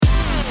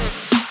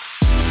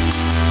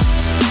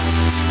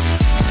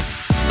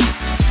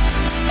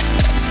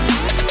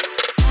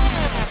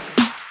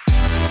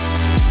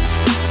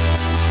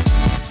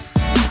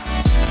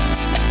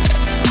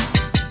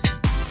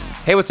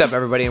Hey, what's up,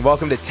 everybody, and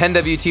welcome to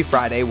 10WT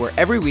Friday, where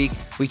every week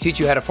we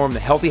teach you how to form the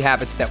healthy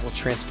habits that will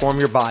transform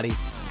your body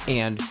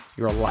and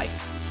your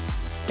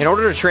life. In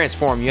order to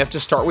transform, you have to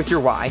start with your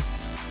why,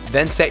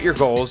 then set your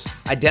goals,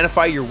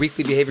 identify your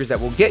weekly behaviors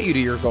that will get you to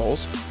your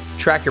goals,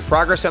 track your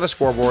progress on a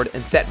scoreboard,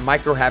 and set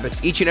micro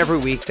habits each and every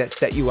week that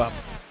set you up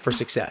for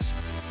success.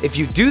 If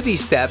you do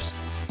these steps,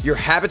 your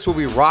habits will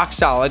be rock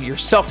solid, your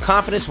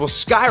self-confidence will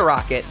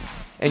skyrocket,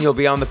 and you'll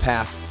be on the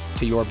path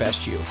to your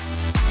best you.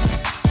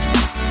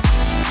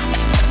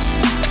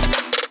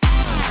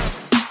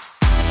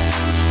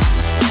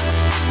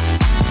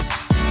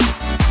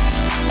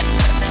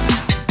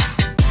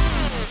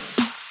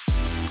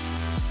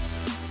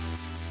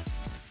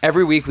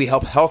 Every week, we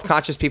help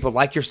health-conscious people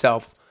like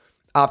yourself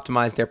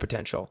optimize their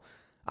potential.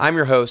 I'm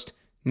your host,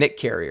 Nick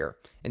Carrier,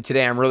 and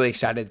today I'm really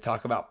excited to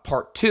talk about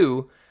part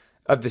 2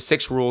 of the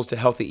 6 rules to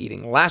healthy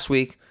eating. Last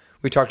week,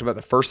 we talked about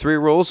the first 3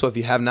 rules, so if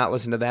you have not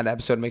listened to that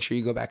episode, make sure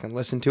you go back and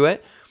listen to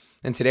it.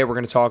 And today, we're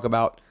going to talk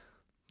about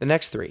the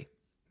next 3.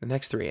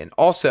 And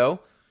also,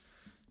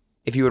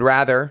 if you would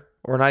rather,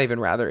 or not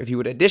even rather, if you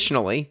would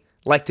additionally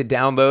like to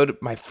download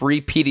my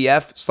free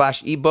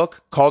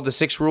PDF/ebook called The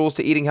 6 Rules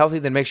to Eating Healthy,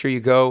 then make sure you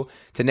go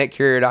to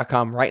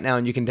nickcarrier.com right now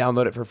and you can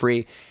download it for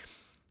free.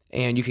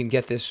 And you can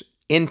get this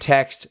in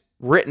text,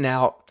 written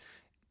out,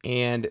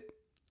 and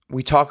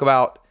we talk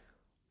about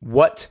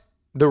what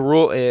the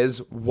rule is,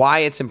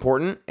 why it's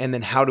important, and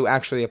then how to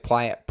actually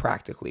apply it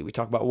practically. We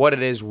talk about what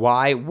it is,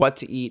 why, what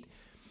to eat,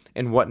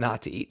 and what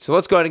not to eat. So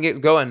let's go ahead and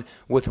get going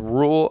with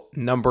rule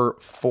number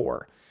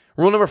 4.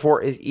 Rule number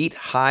 4 is eat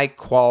high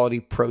quality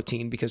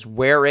protein because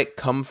where it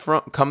comes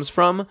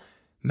from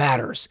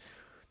matters.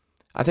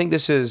 I think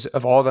this is,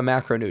 of all the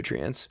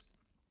macronutrients,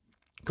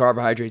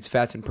 carbohydrates,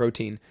 fats, and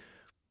protein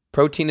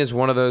is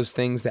one of those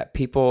things that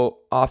people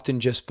often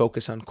just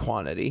focus on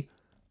quantity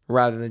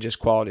rather than just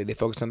quality. They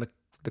focus on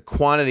the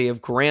quantity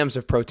of grams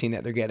of protein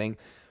that they're getting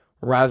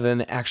rather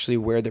than actually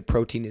where the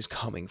protein is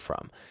coming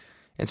from.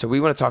 And so we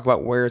want to talk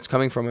about where it's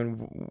coming from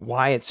and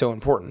why it's so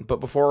important. But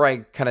before I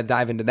kind of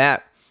dive into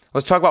that,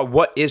 let's talk about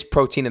what is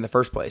protein in the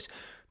first place.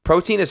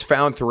 Protein is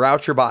found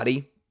throughout your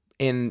body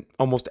in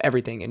almost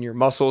everything, in your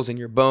muscles, in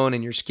your bone,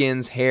 in your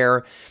skins,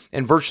 hair,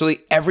 and virtually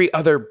every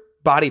other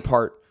body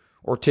part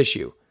or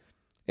tissue.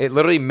 It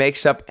literally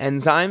makes up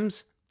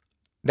enzymes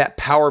that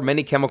power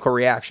many chemical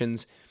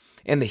reactions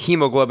and the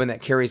hemoglobin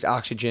that carries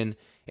oxygen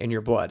in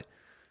your blood.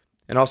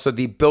 And also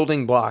the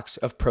building blocks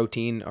of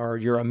protein are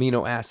your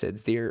amino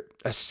acids. They're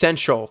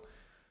essential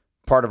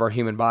part of our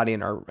human body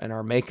and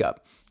our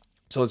makeup.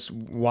 So it's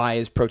why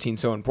is protein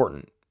so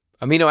important?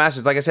 Amino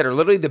acids, like I said, are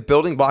literally the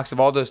building blocks of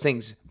all those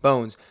things: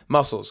 bones,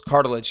 muscles,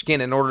 cartilage, skin.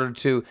 In order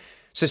to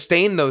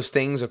sustain those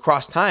things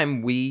across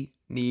time, we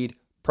need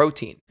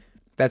protein.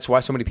 That's why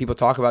so many people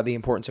talk about the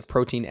importance of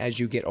protein as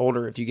you get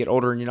older. If you get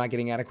older and you're not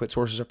getting adequate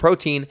sources of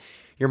protein,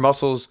 your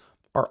muscles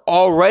are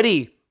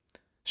already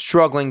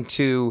struggling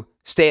to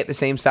stay at the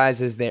same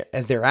size as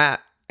they're at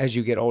as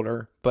you get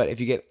older. But if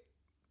you get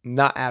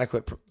not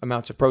adequate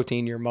amounts of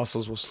protein, your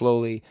muscles will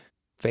slowly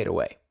fade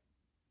away.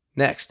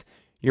 Next,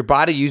 your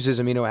body uses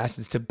amino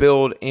acids to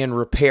build and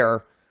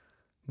repair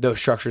those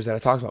structures that I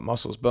talked about,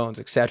 muscles, bones,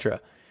 etc.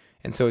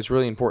 And so it's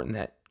really important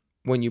that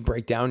when you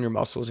break down your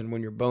muscles and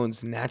when your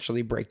bones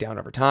naturally break down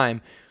over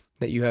time,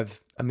 that you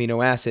have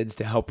amino acids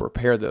to help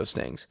repair those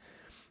things.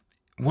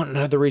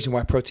 Another reason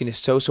why protein is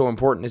so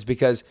important is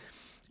because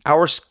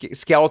our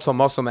skeletal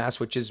muscle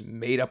mass, which is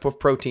made up of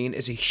protein,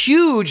 is a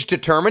huge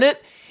determinant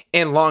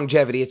in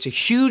longevity. It's a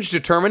huge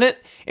determinant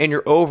in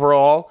your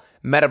overall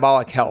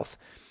metabolic health.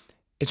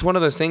 It's one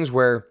of those things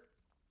where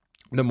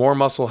the more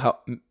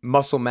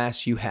muscle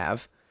mass you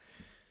have,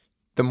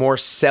 the more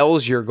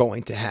cells you're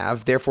going to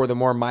have. Therefore, the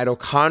more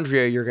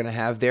mitochondria you're going to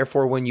have.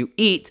 Therefore, when you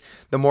eat,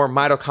 the more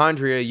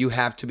mitochondria you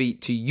have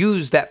to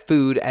use that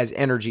food as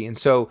energy. And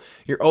so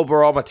your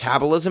overall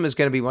metabolism is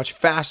going to be much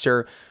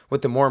faster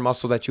with the more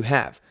muscle that you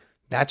have.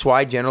 That's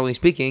why, generally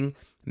speaking,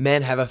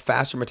 men have a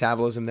faster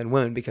metabolism than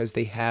women because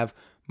they have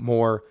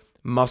more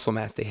muscle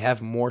mass. They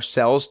have more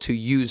cells to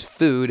use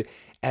food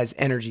as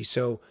energy.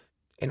 So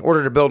in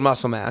order to build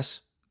muscle mass,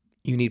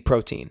 you need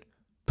protein.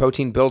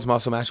 Protein builds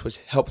muscle mass, which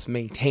helps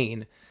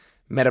maintain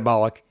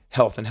metabolic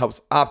health and helps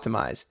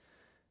optimize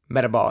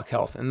metabolic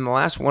health. And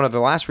one of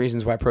the last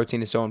reasons why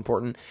protein is so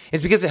important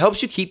is because it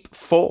helps you keep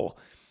full.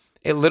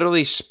 It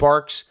literally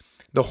sparks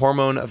the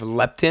hormone of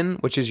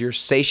leptin, which is your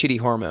satiety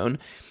hormone.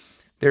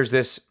 There's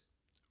this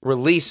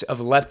release of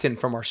leptin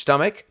from our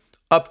stomach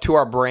up to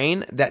our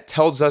brain that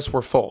tells us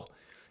we're full.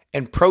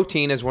 And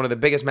protein is one of the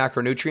biggest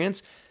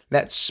macronutrients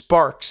that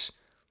sparks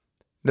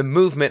the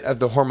movement of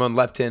the hormone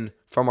leptin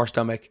from our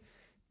stomach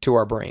to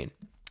our brain,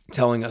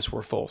 telling us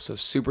we're full. So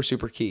super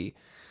key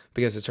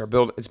because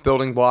it's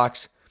building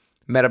blocks,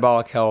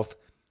 metabolic health,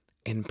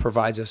 and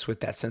provides us with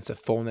that sense of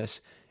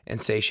fullness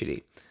and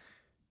satiety.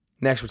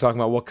 Next, we're talking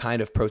about what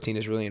kind of protein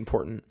is really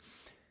important.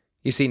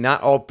 You see,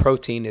 not all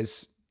protein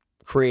is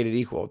created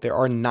equal. There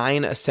are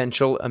 9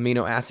 essential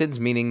amino acids,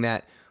 meaning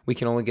that we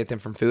can only get them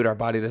from food. Our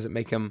body doesn't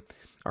make them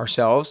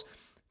ourselves.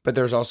 But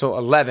there's also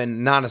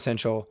 11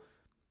 non-essential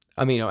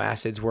amino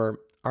acids where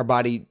our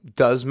body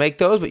does make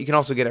those, but you can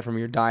also get it from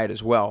your diet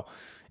as well.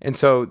 And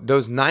so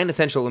those 9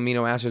 essential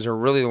amino acids are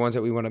really the ones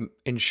that we want to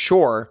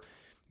ensure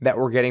that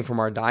we're getting from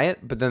our diet.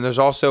 But then there's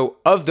also,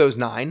 of those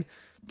 9,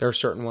 there are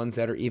certain ones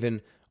that are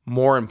even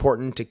more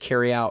important to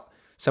carry out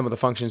some of the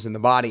functions in the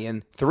body.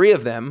 And 3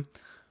 of them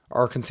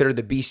are considered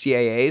the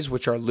BCAAs,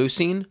 which are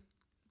leucine,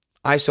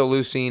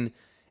 isoleucine,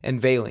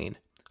 and valine.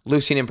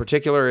 Leucine in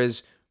particular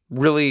is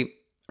really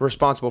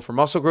responsible for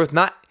muscle growth.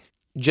 Not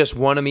just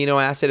one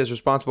amino acid is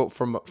responsible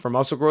for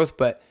muscle growth,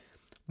 but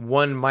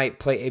one might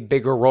play a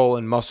bigger role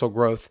in muscle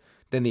growth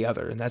than the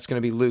other, and that's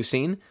going to be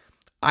leucine.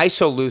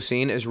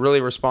 Isoleucine is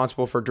really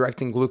responsible for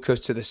directing glucose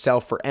to the cell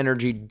for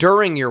energy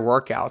during your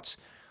workouts.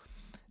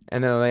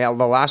 And then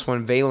the last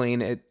one,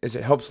 valine, it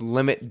helps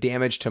limit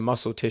damage to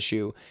muscle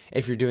tissue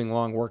if you're doing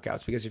long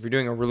workouts. Because if you're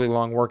doing a really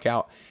long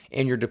workout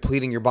and you're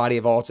depleting your body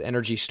of all its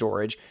energy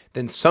storage,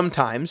 then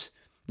sometimes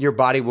your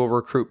body will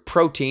recruit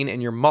protein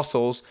in your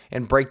muscles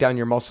and break down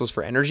your muscles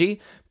for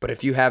energy. But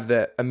if you have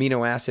the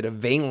amino acid of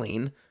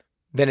valine,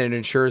 then it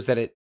ensures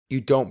that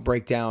you don't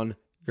break down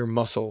your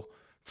muscle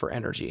for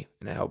energy,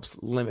 and it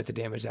helps limit the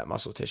damage to that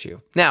muscle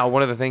tissue. Now,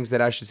 one of the things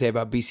that I should say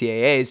about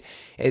BCAAs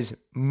is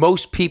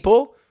most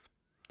people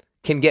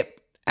can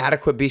get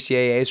adequate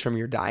BCAAs from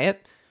your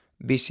diet.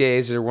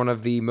 BCAAs are one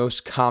of the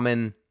most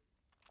common.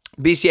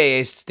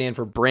 BCAAs stand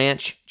for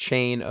branch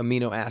chain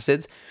amino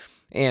acids,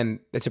 and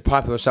it's a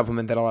popular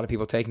supplement that a lot of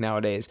people take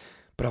nowadays,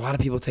 but a lot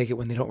of people take it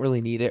when they don't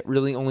really need it.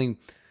 Really only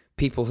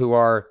people who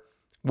are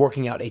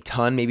working out a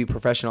ton, maybe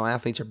professional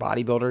athletes or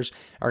bodybuilders,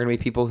 are going to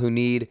be people who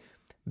need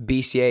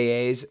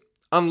BCAAs,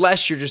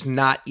 unless you're just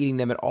not eating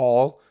them at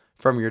all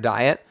from your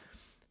diet.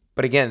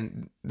 But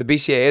again, the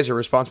BCAAs are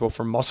responsible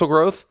for muscle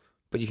growth,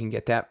 but you can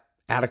get that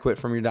adequate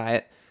from your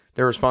diet.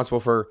 They're responsible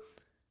for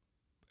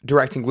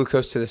directing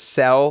glucose to the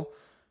cell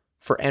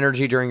for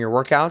energy during your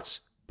workouts.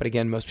 But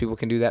again, most people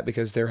can do that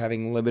because they're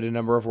having a limited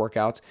number of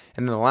workouts.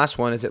 And then the last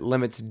one is it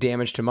limits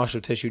damage to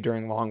muscle tissue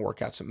during long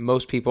workouts.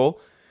 Most people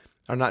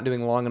are not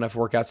doing long enough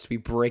workouts to be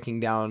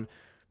breaking down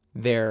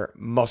their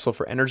muscle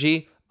for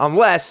energy,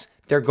 unless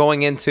they're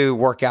going into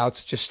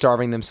workouts just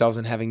starving themselves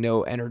and having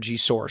no energy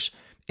source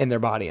in their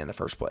body in the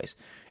first place.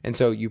 And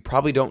so you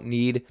probably don't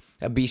need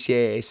a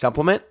BCAA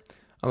supplement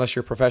unless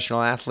you're a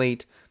professional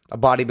athlete, a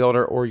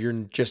bodybuilder, or you're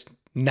just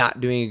not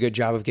doing a good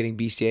job of getting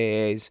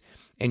BCAAs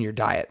in your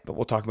diet. But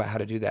we'll talk about how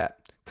to do that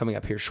coming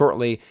up here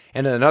shortly.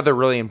 And another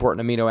really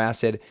important amino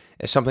acid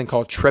is something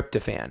called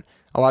tryptophan.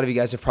 A lot of you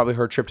guys have probably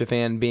heard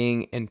tryptophan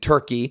being in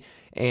turkey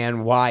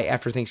and why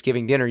after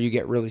Thanksgiving dinner you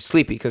get really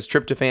sleepy, because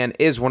tryptophan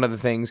is one of the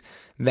things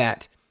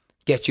that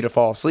gets you to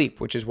fall asleep,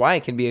 which is why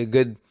it can be a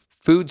good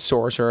food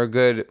source or a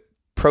good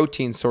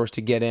protein source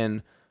to get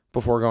in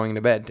before going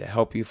to bed to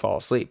help you fall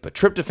asleep. But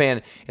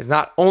tryptophan is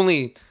not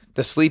only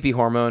the sleepy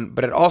hormone,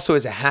 but it also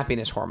is a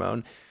happiness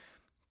hormone.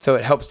 So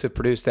it helps to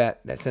produce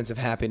that sense of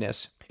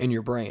happiness in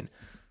your brain.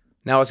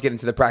 Now let's get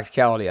into the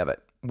practicality of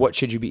it. What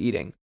should you be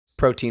eating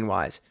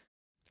protein-wise?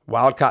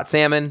 Wild-caught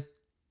salmon,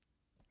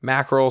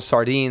 mackerel,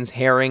 sardines,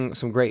 herring,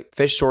 some great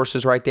fish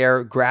sources right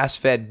there.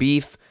 Grass-fed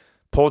beef,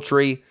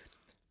 poultry,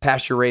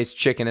 pasture-raised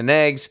chicken and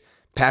eggs,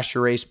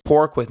 pasture-raised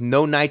pork with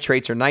no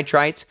nitrates or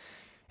nitrites.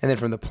 And then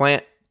from the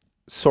plant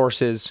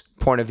sources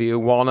point of view,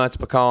 walnuts,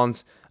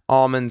 pecans,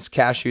 almonds,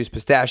 cashews,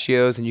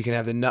 pistachios, and you can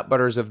have the nut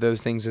butters of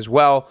those things as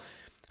well.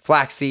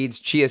 Flax seeds,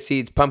 chia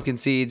seeds, pumpkin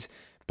seeds,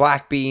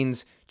 black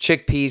beans,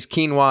 chickpeas,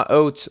 quinoa,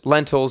 oats,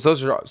 lentils.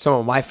 Those are some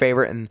of my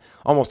favorite, and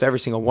almost every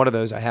single one of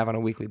those I have on a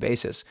weekly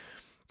basis.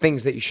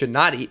 Things that you should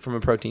not eat from a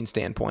protein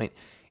standpoint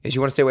is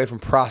you want to stay away from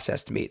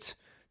processed meats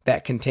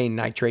that contain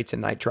nitrates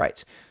and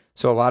nitrites.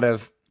 So a lot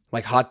of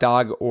like hot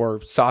dog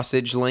or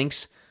sausage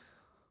links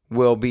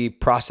will be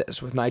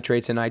processed with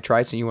nitrates and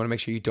nitrites, and you want to make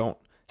sure you don't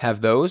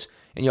have those.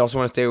 And you also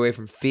want to stay away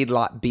from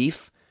feedlot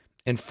beef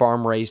and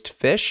farm-raised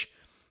fish.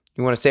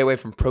 You want to stay away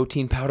from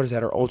protein powders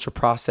that are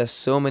ultra-processed.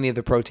 So many of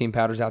the protein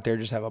powders out there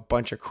just have a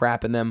bunch of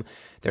crap in them.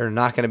 They're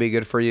not going to be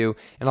good for you.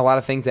 And a lot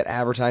of things that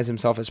advertise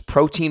themselves as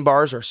protein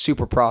bars are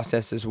super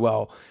processed as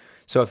well.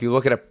 So if you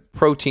look at a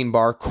protein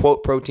bar,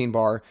 quote protein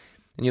bar,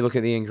 and you look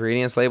at the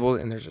ingredients label,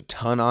 and there's a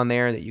ton on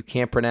there that you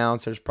can't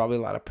pronounce, there's probably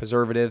a lot of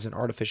preservatives and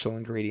artificial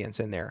ingredients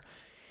in there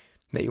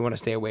that you want to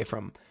stay away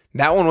from.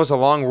 That one was a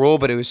long rule,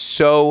 but it was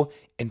so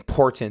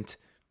important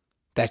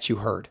that you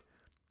heard.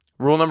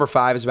 Rule number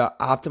 5 is about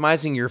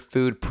optimizing your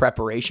food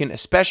preparation,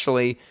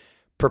 especially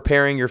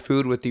preparing your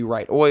food with the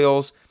right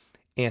oils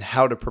and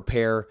how to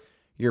prepare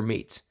your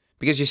meats.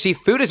 Because you see,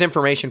 food is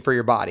information for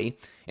your body,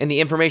 and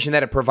the information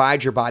that it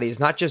provides your body is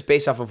not just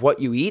based off of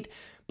what you eat,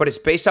 but it's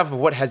based off of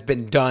what has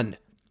been done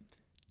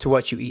to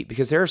what you eat.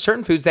 Because there are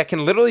certain foods that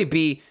can literally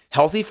be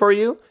healthy for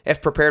you if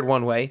prepared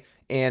one way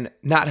and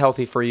not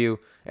healthy for you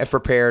if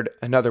prepared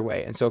another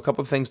way. And so a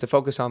couple of things to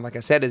focus on, like I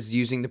said, is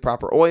using the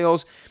proper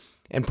oils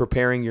and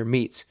preparing your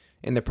meats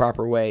in the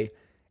proper way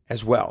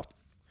as well.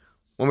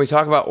 When we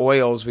talk about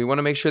oils, we want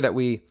to make sure that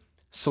we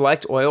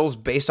select oils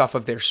based off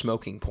of their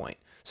smoking point.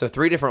 So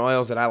 3 different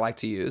oils that I like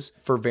to use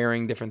for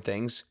varying different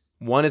things.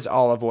 One is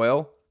olive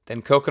oil,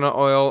 then coconut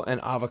oil,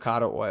 and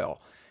avocado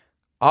oil.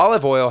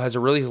 Olive oil has a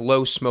really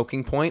low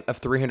smoking point of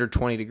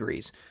 320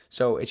 degrees.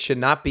 So it should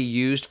not be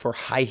used for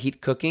high heat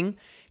cooking. It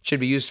should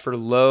be used for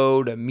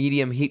low to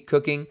medium heat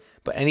cooking.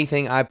 But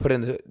anything I put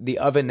in the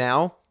oven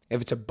now,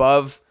 if it's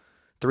above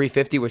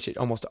 350, which it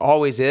almost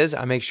always is,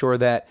 I make sure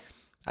that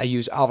I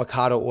use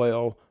avocado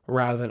oil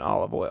rather than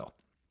olive oil.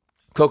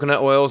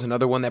 Coconut oil is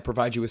another one that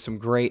provides you with some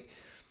great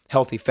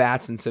healthy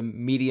fats and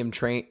some medium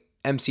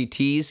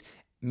MCTs,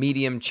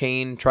 medium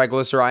chain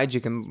triglycerides.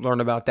 You can learn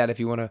about that if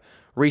you want to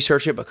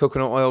research it. But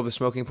coconut oil, the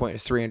smoking point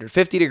is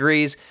 350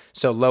 degrees,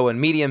 so low and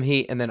medium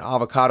heat. And then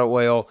avocado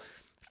oil,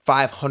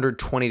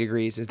 520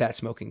 degrees is that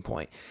smoking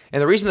point.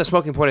 And the reason the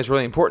smoking point is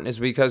really important is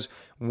because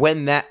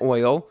when that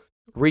oil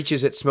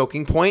reaches its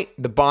smoking point,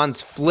 the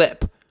bonds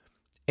flip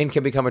and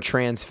can become a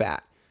trans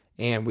fat.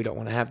 And we don't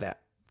want to have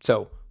that.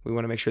 So we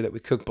want to make sure that we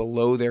cook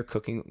below their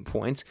cooking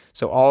points.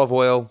 So olive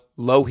oil,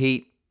 low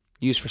heat,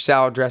 used for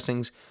salad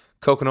dressings.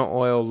 Coconut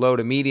oil, low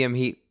to medium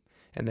heat.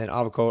 And then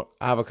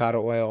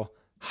avocado oil,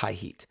 high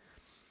heat.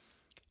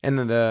 And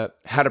then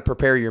how to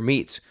prepare your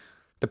meats.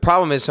 The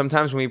problem is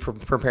sometimes when we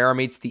prepare our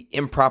meats the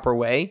improper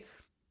way,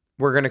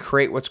 we're going to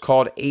create what's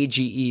called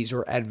AGEs,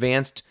 or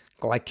advanced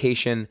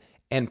glycation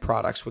end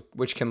products,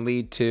 which can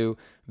lead to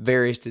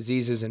various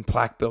diseases and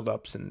plaque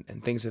buildups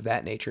and things of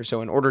that nature.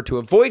 So in order to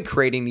avoid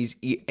creating these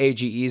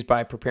AGEs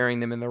by preparing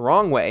them in the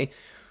wrong way,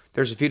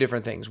 there's a few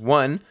different things.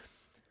 One,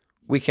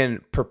 we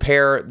can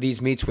prepare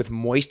these meats with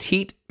moist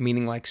heat,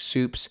 meaning like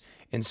soups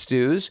and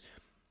stews.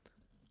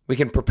 We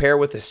can prepare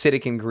with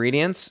acidic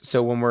ingredients.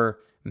 So when we're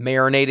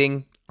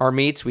marinating our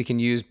meats, we can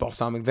use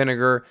balsamic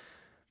vinegar,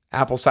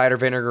 apple cider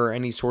vinegar, or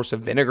any source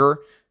of vinegar.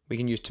 We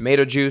can use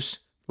tomato juice,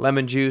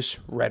 lemon juice,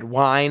 red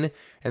wine.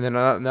 And then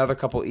another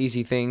couple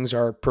easy things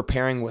are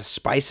preparing with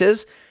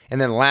spices. And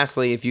then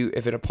lastly, if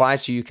it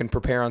applies to you, you can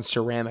prepare on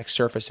ceramic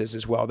surfaces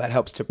as well. That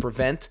helps to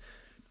prevent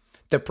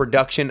the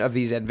production of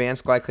these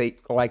advanced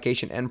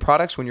glycation end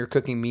products when you're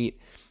cooking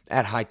meat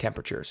at high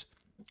temperatures.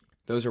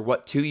 Those are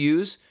what to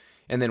use.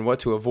 And then what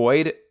to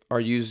avoid are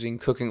using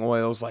cooking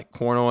oils like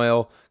corn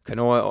oil,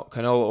 canola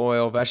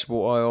oil,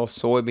 vegetable oil,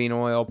 soybean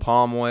oil,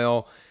 palm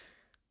oil.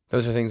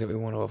 Those are things that we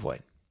want to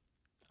avoid.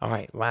 All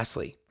right,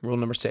 lastly, rule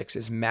number 6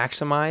 is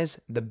maximize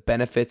the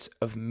benefits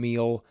of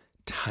meal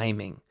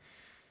timing.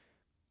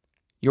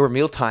 Your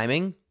meal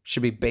timing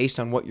should be based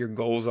on what your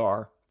goals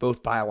are,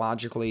 both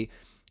biologically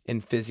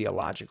and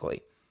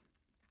physiologically.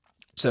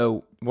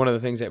 So one of the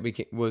things that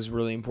was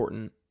really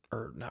important,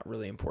 or not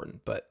really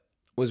important, but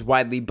was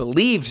widely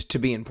believed to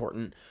be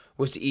important,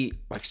 was to eat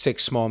like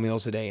 6 small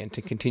meals a day and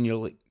to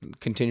continually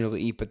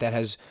eat. But that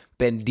has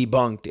been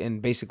debunked,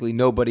 and basically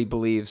nobody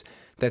believes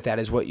that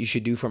is what you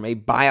should do from a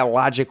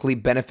biologically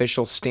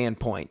beneficial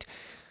standpoint.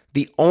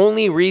 The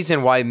only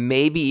reason why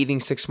maybe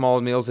eating 6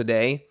 small meals a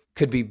day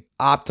could be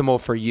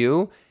optimal for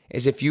you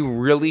is if you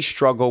really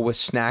struggle with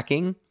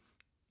snacking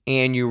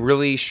and you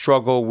really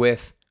struggle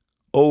with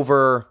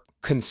over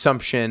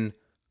consumption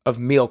of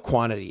meal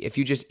quantity. If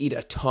you just eat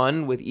a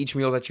ton with each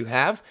meal that you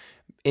have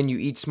and you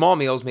eat small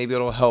meals, maybe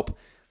it'll help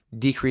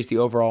decrease the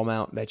overall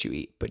amount that you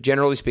eat. But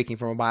generally speaking,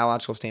 from a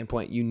biological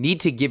standpoint, you need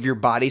to give your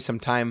body some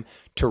time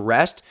to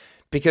rest,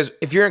 because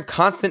if you're in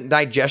constant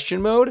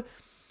digestion mode,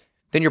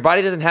 then your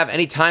body doesn't have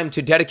any time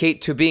to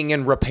dedicate to being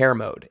in repair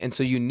mode. And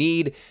so you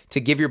need to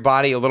give your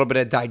body a little bit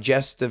of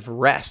digestive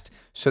rest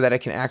so that it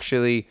can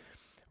actually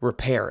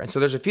repair. And so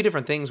there's a few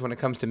different things when it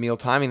comes to meal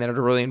timing that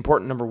are really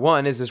important. Number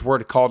 1 is this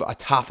word called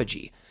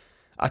autophagy.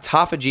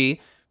 Autophagy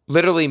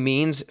literally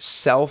means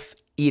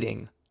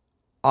self-eating.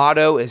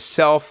 Auto is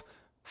self,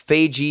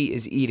 phagy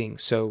is eating.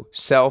 So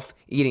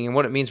self-eating. And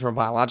what it means from a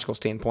biological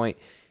standpoint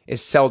is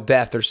cell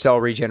death or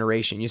cell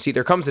regeneration. You see,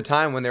 there comes a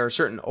time when there are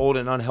certain old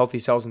and unhealthy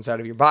cells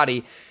inside of your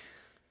body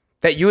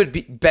that you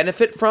would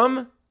benefit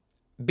from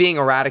being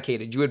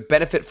eradicated. You would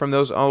benefit from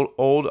those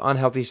old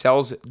unhealthy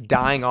cells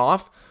dying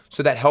off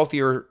so that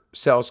healthier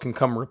cells can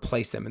come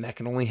replace them. And that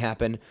can only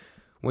happen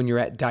when you're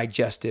at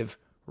digestive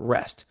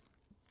rest.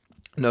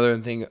 Another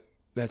thing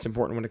that's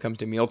important when it comes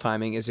to meal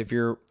timing is if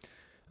your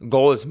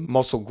goal is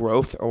muscle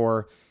growth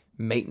or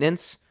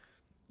maintenance,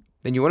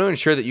 then you want to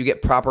ensure that you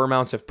get proper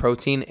amounts of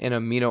protein and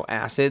amino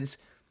acids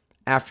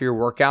after your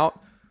workout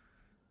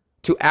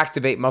to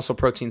activate muscle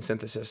protein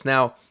synthesis.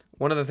 Now,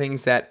 one of the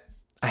things that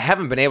I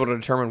haven't been able to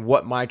determine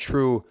what my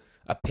true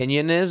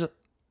opinion is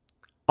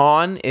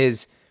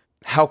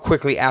how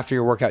quickly after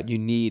your workout you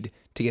need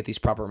to get these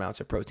proper amounts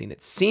of protein.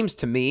 It seems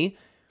to me,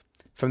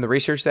 from the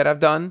research that I've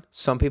done,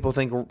 some people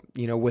think,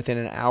 within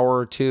an hour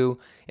or 2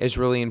 is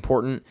really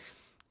important.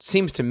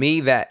 Seems to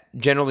me that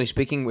generally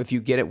speaking, if you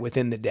get it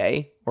within the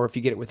day, or if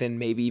you get it within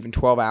maybe even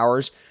 12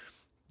 hours,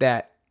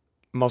 that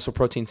muscle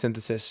protein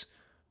synthesis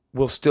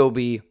will still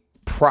be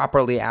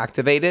properly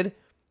activated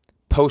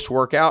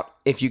post-workout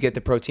if you get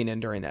the protein in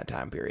during that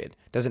time period.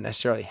 Doesn't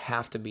necessarily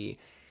have to be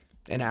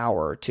an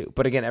hour or 2.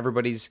 But again,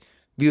 everybody's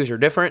views are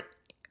different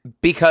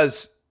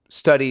because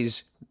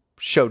studies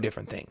show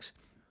different things.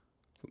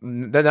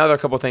 Another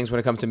couple of things when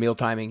it comes to meal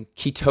timing.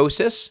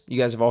 Ketosis. You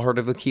guys have all heard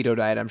of the keto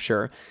diet, I'm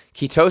sure.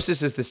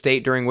 Ketosis is the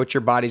state during which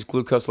your body's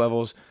glucose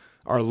levels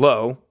are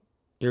low,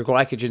 your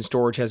glycogen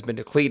storage has been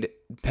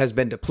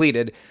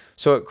depleted.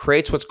 So it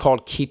creates what's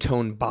called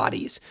ketone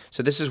bodies.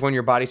 So this is when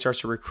your body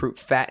starts to recruit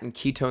fat and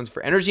ketones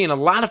for energy. And a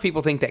lot of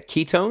people think that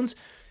ketones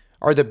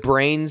are the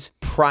brain's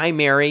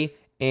primary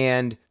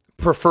and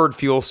preferred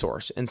fuel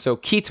source. And so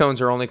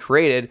ketones are only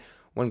created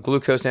when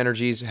glucose levels,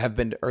 have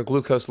been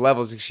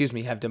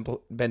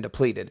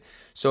depleted.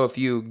 So if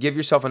you give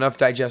yourself enough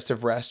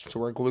digestive rest to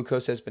where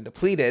glucose has been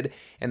depleted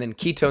and then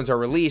ketones are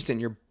released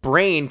and your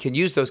brain can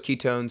use those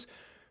ketones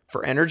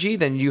for energy,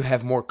 then you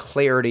have more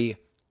clarity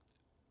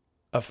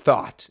of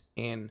thought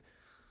and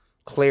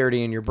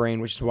clarity in your brain,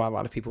 which is why a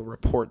lot of people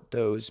report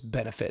those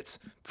benefits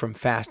from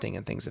fasting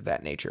and things of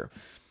that nature.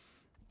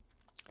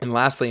 And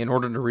lastly, in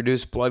order to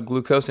reduce blood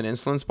glucose and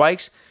insulin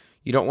spikes,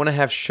 you don't want to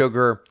have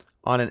sugar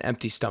on an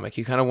empty stomach.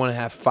 You kind of want to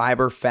have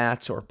fiber,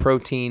 fats, or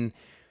protein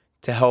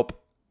to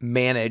help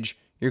manage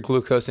your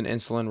glucose and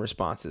insulin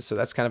responses. So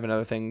that's kind of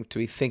another thing to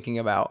be thinking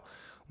about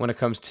when it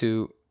comes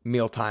to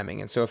meal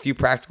timing. And so a few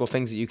practical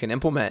things that you can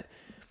implement.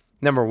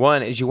 Number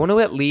one is you want to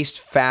at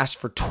least fast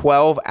for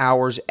 12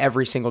 hours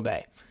every single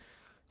day.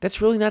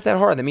 That's really not that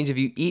hard. That means if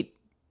you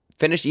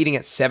finish eating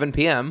at 7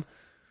 p.m.,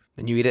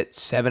 then you eat at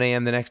 7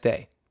 a.m. the next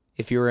day.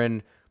 If you're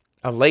a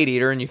late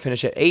eater and you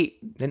finish at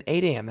 8, then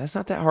 8 a.m. That's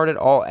not that hard at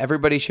all.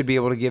 Everybody should be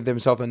able to give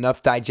themselves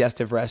enough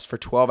digestive rest for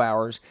 12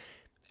 hours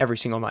every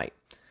single night.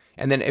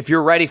 And then if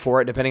you're ready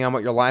for it, depending on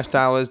what your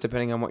lifestyle is,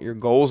 depending on what your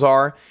goals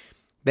are,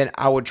 then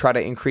I would try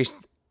to increase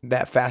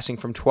that fasting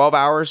from 12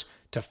 hours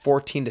to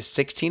 14 to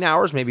 16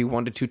 hours, maybe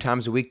 1 to 2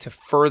 times a week to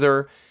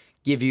further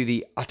give you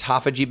the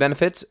autophagy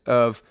benefits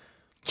of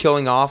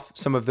killing off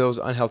some of those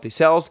unhealthy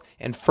cells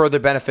and further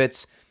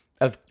benefits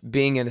of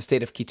being in a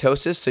state of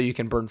ketosis so you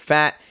can burn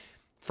fat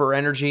for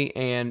energy,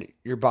 and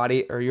your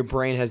body or your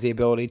brain has the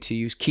ability to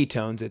use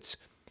ketones, its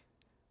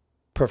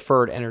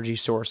preferred energy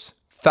source,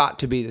 thought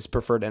to be this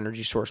preferred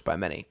energy source by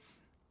many.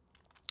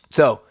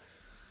 So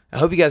I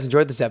hope you guys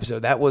enjoyed this episode.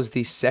 That was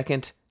the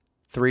second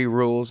 3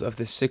 rules of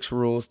the 6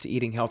 rules to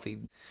eating healthy.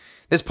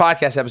 This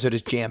podcast episode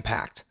is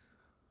jam-packed.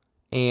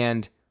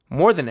 And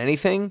more than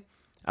anything,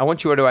 I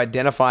want you to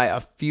identify a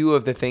few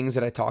of the things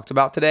that I talked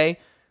about today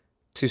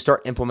to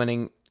start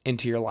implementing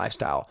into your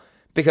lifestyle.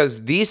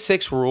 Because these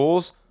 6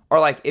 rules are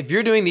like, if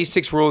you're doing these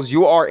 6 rules,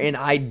 you are in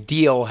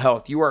ideal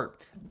health. You are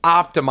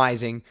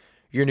optimizing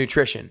your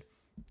nutrition.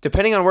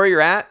 Depending on where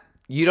you're at,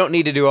 you don't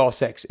need to do all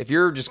 6. If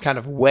you're just kind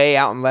of way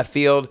out in left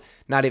field,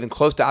 not even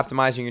close to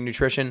optimizing your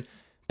nutrition,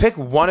 pick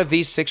one of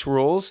these 6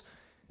 rules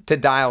to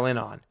dial in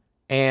on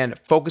and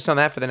focus on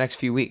that for the next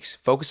few weeks.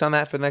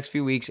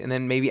 And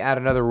then maybe add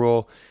another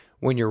rule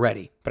when you're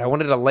ready. But I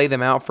wanted to lay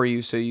them out for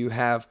you so you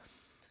have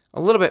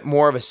a little bit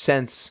more of a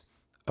sense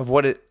of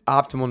what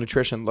optimal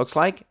nutrition looks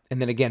like.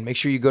 And then again, make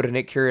sure you go to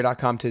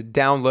nickcarrier.com to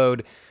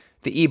download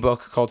the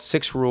ebook called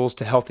 6 Rules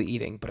to Healthy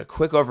Eating. But a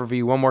quick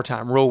overview one more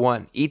time. Rule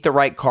 1, eat the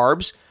right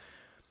carbs,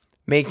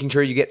 making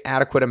sure you get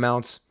adequate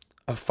amounts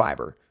of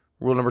fiber.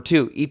 Rule number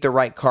 2, eat the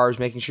right carbs,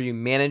 making sure you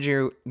manage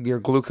your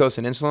glucose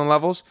and insulin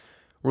levels.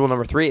 Rule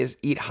number 3 is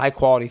eat high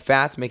quality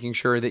fats, making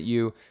sure that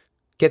you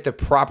get the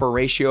proper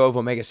ratio of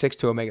omega-6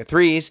 to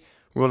omega-3s.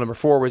 Rule number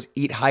 4 was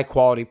eat high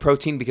quality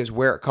protein because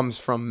where it comes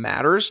from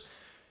matters.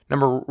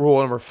 Rule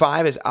number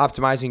 5 is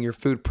optimizing your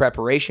food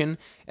preparation,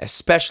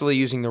 especially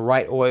using the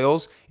right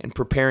oils and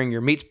preparing your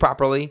meats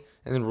properly.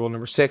 And then rule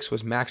number 6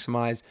 was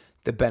maximize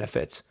the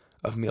benefits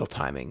of meal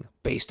timing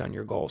based on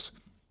your goals.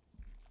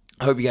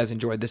 I hope you guys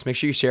enjoyed this. Make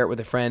sure you share it with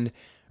a friend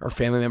or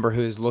family member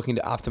who is looking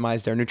to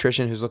optimize their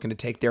nutrition, who's looking to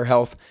take their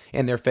health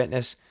and their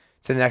fitness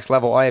to the next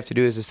level. All you have to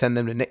do is to send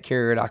them to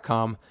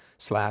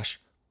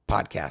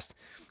nickcarrier.com/podcast.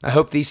 I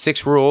hope these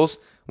 6 rules,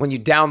 when you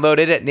download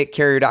it at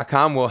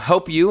nickcarrier.com, will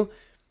help you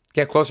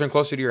get closer and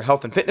closer to your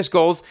health and fitness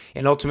goals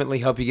and ultimately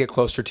help you get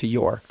closer to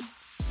your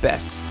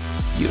best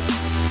you.